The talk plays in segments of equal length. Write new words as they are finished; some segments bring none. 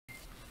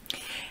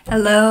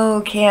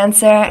Hello,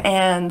 Cancer,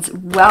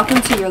 and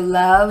welcome to your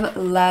love,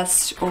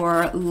 lust,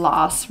 or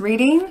loss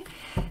reading.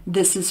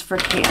 This is for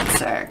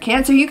Cancer.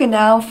 Cancer, you can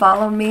now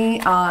follow me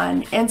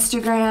on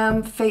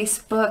Instagram,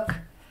 Facebook,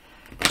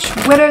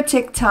 Twitter,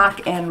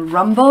 TikTok, and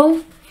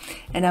Rumble.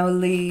 And I will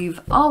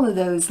leave all of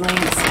those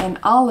links and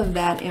all of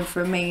that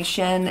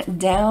information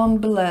down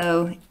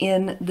below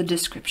in the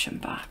description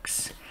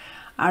box.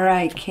 All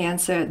right,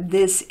 Cancer,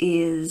 this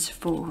is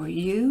for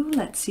you.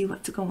 Let's see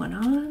what's going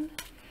on.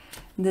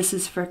 This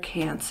is for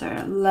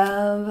Cancer.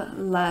 Love,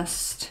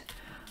 lust,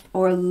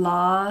 or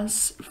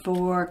loss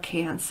for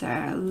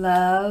Cancer.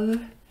 Love,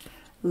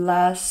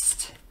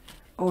 lust,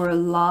 or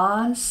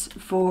loss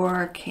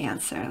for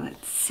Cancer.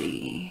 Let's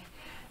see.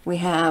 We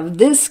have,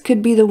 this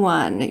could be the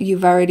one.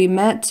 You've already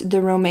met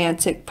the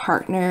romantic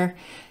partner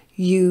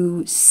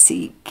you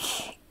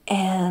seek.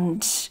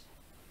 And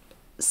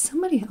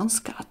somebody else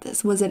got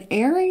this. Was it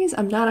Aries?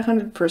 I'm not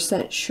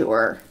 100%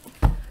 sure.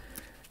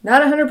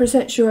 Not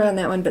 100% sure on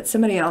that one, but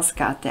somebody else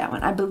got that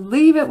one. I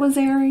believe it was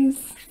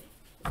Aries.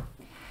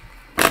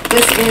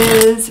 This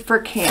is for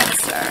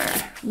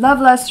Cancer.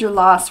 Love, lust, or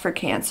loss for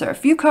Cancer. A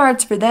few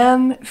cards for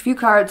them, a few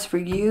cards for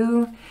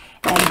you,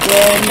 and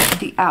then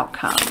the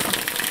outcome.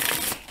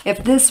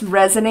 If this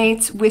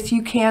resonates with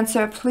you,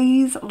 Cancer,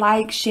 please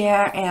like,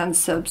 share, and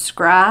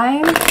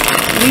subscribe.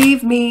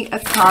 Leave me a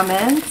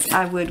comment.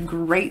 I would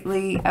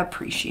greatly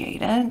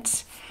appreciate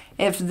it.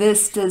 If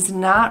this does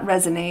not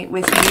resonate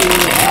with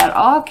you at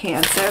all,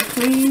 Cancer,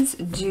 please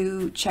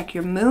do check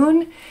your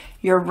moon,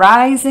 your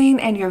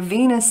rising, and your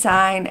Venus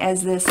sign,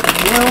 as this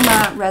will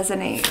not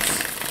resonate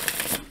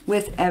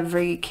with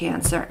every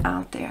Cancer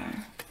out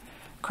there.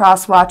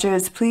 Cross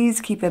watchers,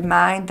 please keep in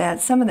mind that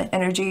some of the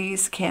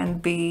energies can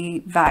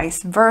be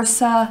vice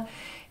versa,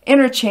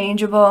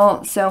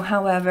 interchangeable, so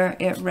however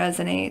it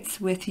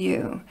resonates with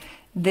you.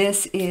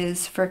 This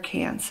is for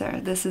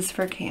Cancer. This is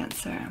for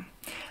Cancer.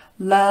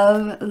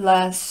 Love,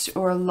 lust,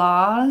 or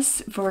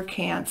loss for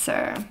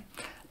Cancer.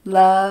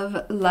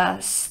 Love,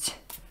 lust,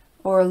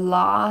 or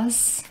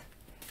loss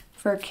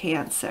for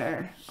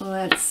Cancer.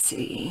 Let's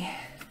see.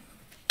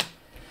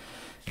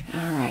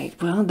 All right,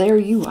 well, there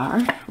you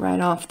are, right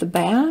off the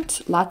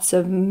bat. Lots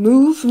of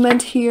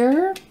movement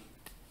here.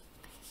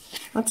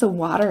 Lots of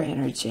water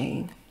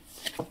energy.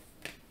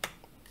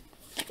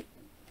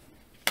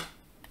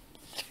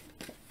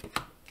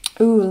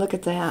 Ooh, look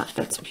at that.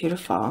 That's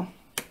beautiful.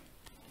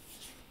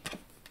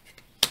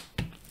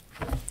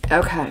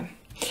 Okay,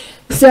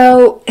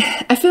 so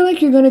I feel like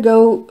you're going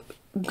to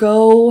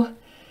go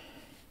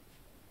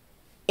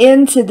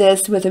into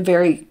this with a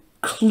very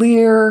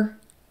clear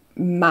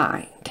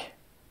mind,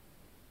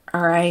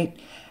 all right?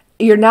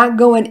 You're not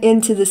going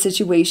into the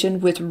situation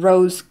with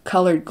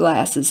rose-colored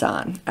glasses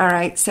on, all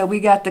right? So we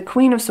got the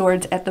Queen of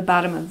Swords at the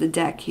bottom of the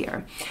deck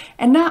here.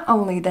 And not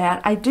only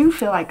that, I do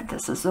feel like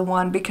this is the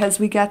one because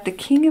we got the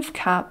King of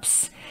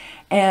Cups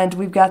and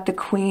we've got the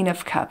Queen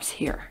of Cups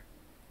here.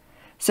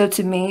 So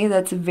to me,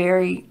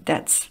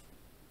 that's,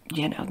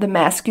 you know, the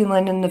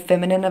masculine and the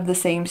feminine of the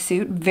same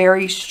suit.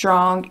 Very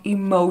strong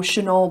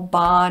emotional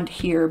bond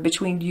here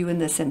between you and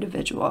this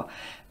individual.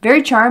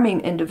 Very charming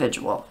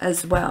individual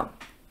as well.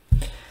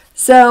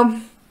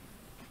 So,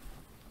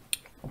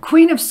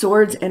 Queen of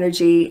Swords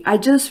energy, I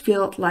just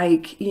feel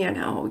like, you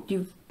know,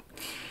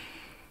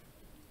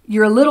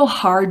 you're a little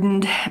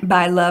hardened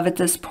by love at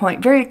this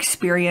point. Very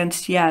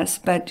experienced, yes.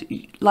 But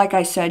like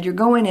I said, you're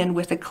going in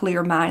with a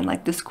clear mind,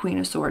 like this Queen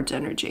of Swords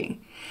energy.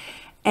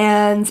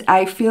 And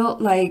I feel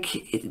like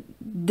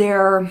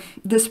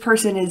this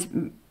person is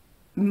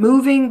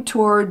moving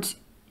towards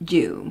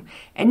you.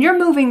 And you're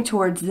moving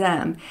towards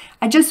them.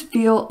 I just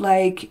feel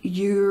like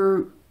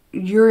you're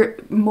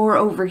more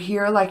over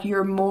here. Like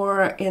you're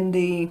more in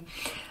the...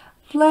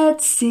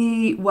 let's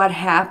see what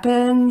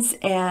happens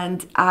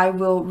and I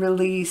will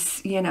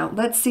release, you know,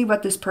 let's see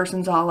what this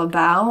person's all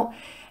about.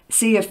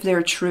 See if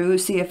they're true,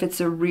 see if it's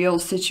a real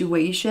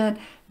situation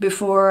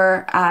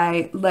before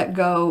I let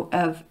go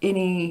of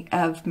any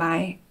of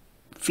my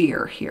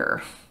fear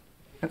here.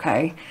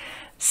 Okay,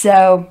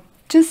 so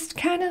just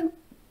kind of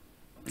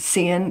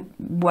seeing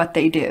what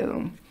they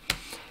do.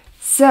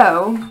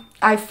 So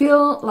I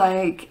feel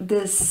like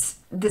this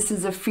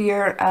is a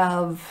fear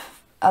of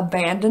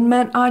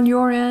abandonment on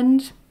your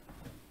end.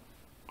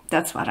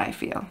 That's what I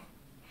feel.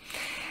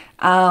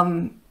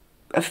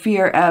 A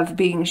fear of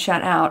being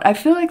shut out. I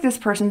feel like this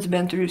person's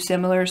been through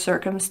similar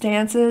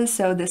circumstances,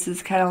 so this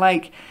is kind of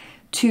like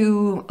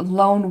two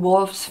lone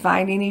wolves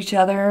finding each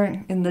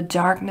other in the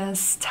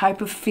darkness type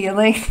of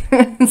feeling.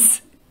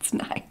 It's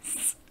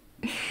nice.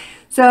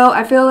 So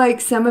I feel like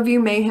some of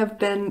you may have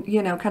been,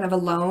 you know, kind of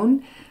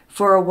alone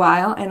for a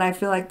while, and I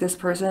feel like this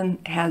person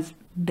has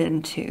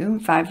been too.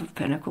 Five of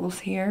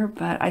Pentacles here,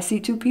 but I see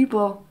two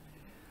people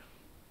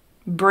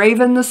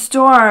braving the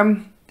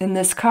storm in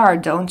this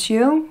card, don't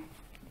you?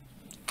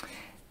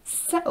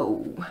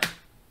 So,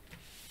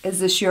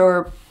 is this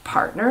your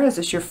partner? Is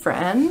this your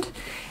friend?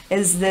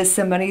 Is this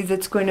somebody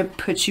that's going to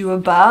put you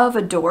above,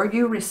 adore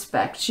you,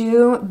 respect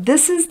you?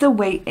 This is the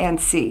wait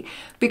and see,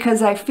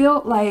 because I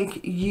feel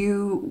like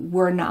you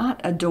were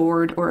not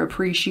adored or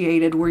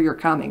appreciated where you're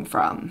coming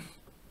from.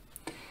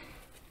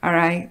 All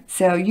right.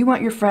 So you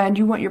want your friend,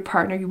 you want your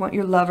partner, you want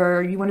your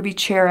lover, you want to be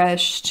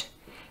cherished,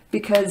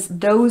 because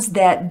those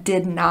that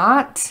did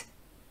not,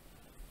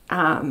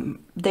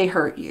 they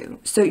hurt you.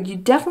 So you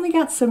definitely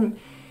got some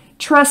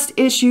trust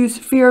issues,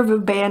 fear of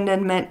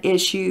abandonment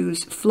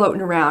issues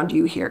floating around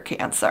you here,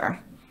 Cancer.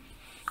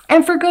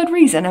 And for good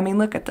reason. I mean,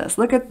 look at this.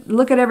 Look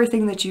at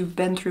everything that you've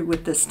been through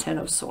with this Ten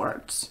of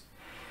Swords.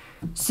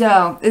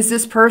 So is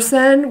this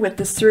person with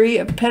this Three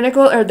of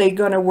Pentacles, are they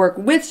going to work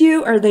with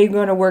you, or are they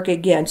going to work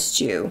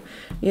against you?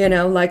 You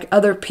know, like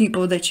other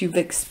people that you've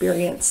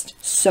experienced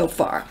so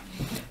far.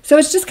 So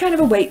it's just kind of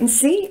a wait and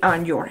see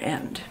on your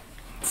end.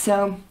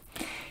 So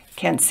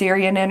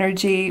Cancerian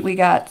energy, we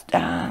got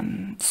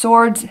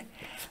swords,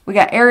 we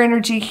got air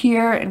energy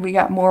here, and we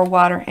got more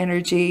water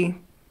energy,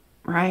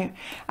 right?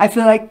 I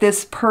feel like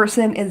this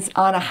person is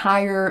on a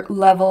higher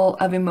level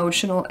of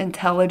emotional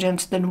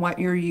intelligence than what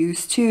you're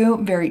used to.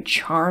 Very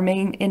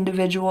charming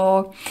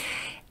individual.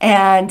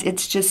 And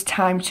it's just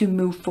time to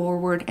move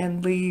forward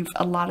and leave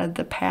a lot of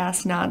the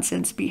past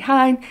nonsense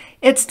behind.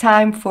 It's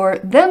time for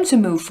them to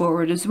move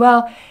forward as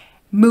well,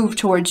 move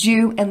towards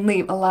you, and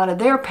leave a lot of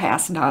their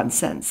past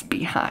nonsense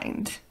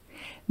behind.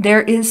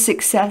 There is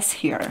success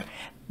here.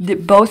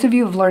 Both of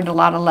you have learned a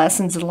lot of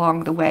lessons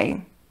along the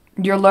way.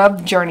 Your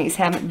love journeys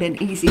haven't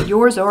been easy,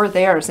 yours or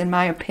theirs, in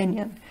my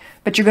opinion.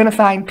 But you're going to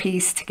find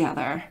peace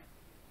together.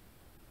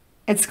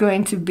 It's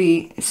going to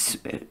be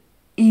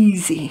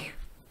easy.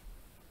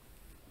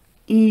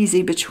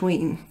 Easy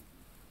between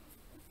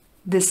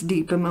this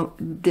deep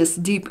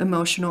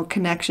emotional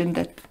connection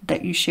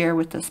that you share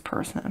with this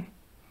person.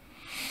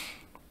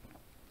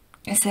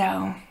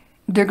 So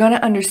they're going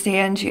to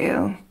understand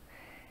you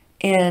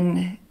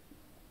in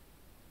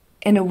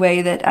a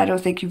way that I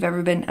don't think you've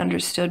ever been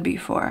understood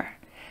before.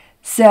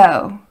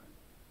 So,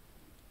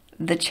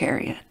 the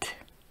Chariot.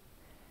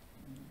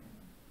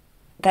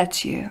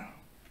 That's you.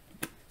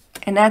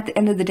 And at the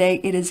end of the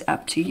day, it is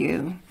up to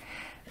you.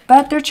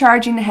 But they're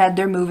charging ahead.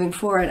 They're moving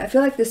forward. I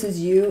feel like this is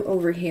you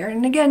over here.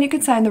 And again, you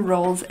can sign the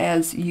roles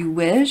as you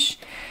wish.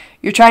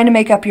 You're trying to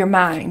make up your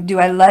mind. Do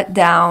I let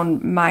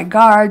down my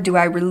guard? Do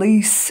I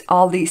release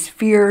all these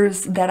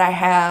fears that I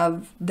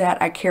have,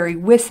 that I carry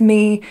with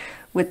me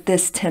with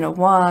this Ten of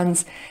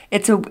Wands?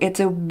 It's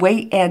a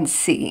wait and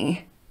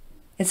see.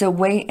 It's a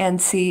wait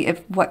and see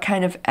if what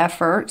kind of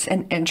effort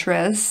and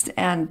interest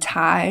and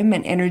time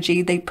and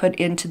energy they put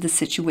into the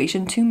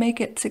situation to make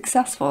it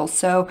successful.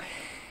 So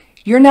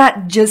you're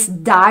not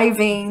just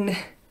diving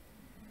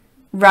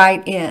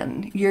right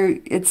in. You're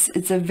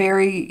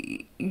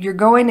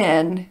going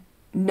in,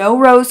 no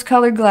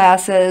rose-colored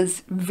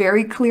glasses,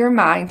 very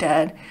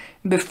clear-minded.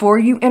 Before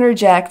you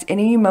interject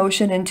any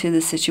emotion into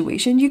the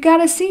situation, you got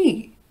to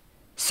see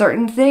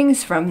certain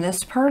things from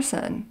this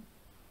person.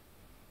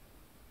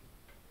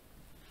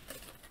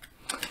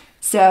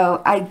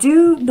 So I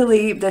do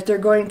believe that they're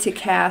going to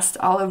cast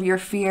all of your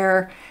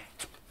fear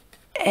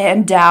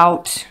and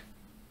doubt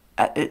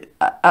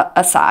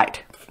aside,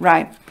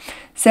 right?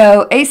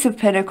 So Ace of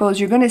Pentacles,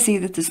 you're going to see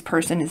that this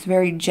person is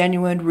very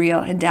genuine, real,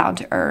 and down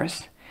to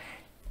earth.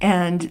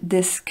 And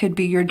this could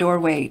be your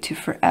doorway to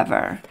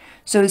forever.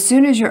 So as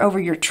soon as you're over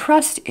your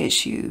trust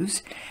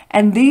issues,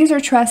 and these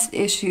are trust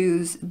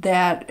issues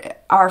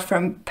that are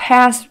from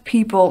past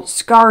people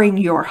scarring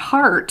your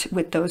heart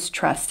with those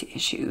trust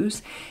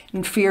issues,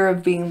 and fear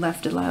of being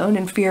left alone,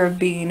 and fear of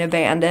being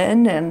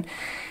abandoned,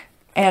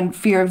 and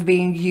fear of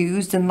being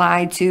used and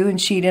lied to and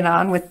cheated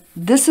on with.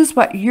 This is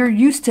what you're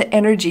used to,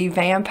 energy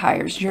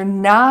vampires. You're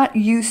not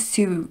used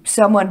to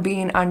someone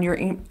being on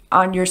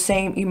your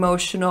same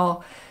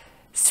emotional,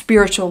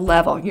 spiritual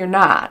level. You're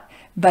not.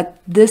 But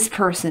this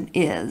person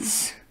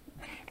is.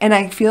 And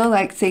I feel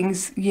like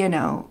things, you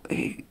know,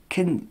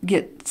 can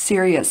get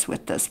serious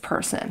with this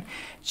person.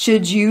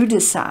 Should you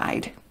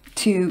decide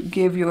to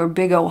give your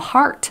big old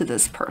heart to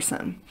this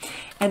person.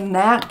 And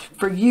that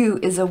for you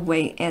is a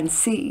wait and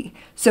see.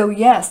 So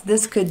yes,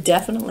 this could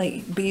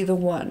definitely be the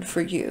one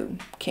for you,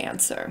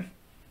 Cancer.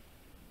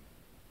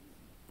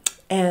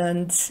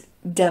 And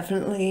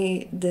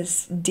definitely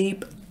this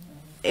deep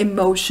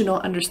emotional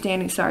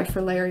understanding. Sorry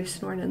for Larry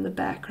snoring in the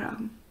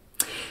background.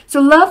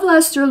 So love,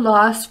 lust, or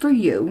loss for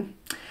you.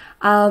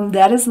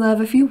 That is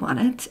love if you want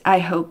it. I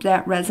hope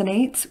that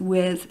resonates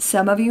with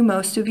some of you,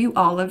 most of you,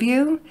 all of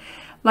you.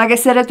 Like I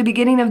said at the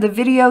beginning of the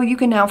video, you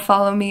can now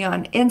follow me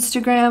on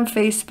Instagram,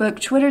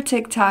 Facebook, Twitter,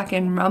 TikTok,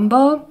 and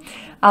Rumble.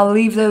 I'll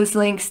leave those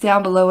links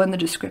down below in the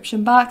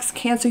description box.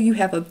 Cancer, you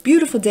have a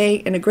beautiful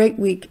day and a great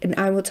week, and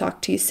I will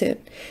talk to you soon.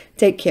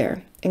 Take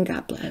care, and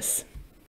God bless.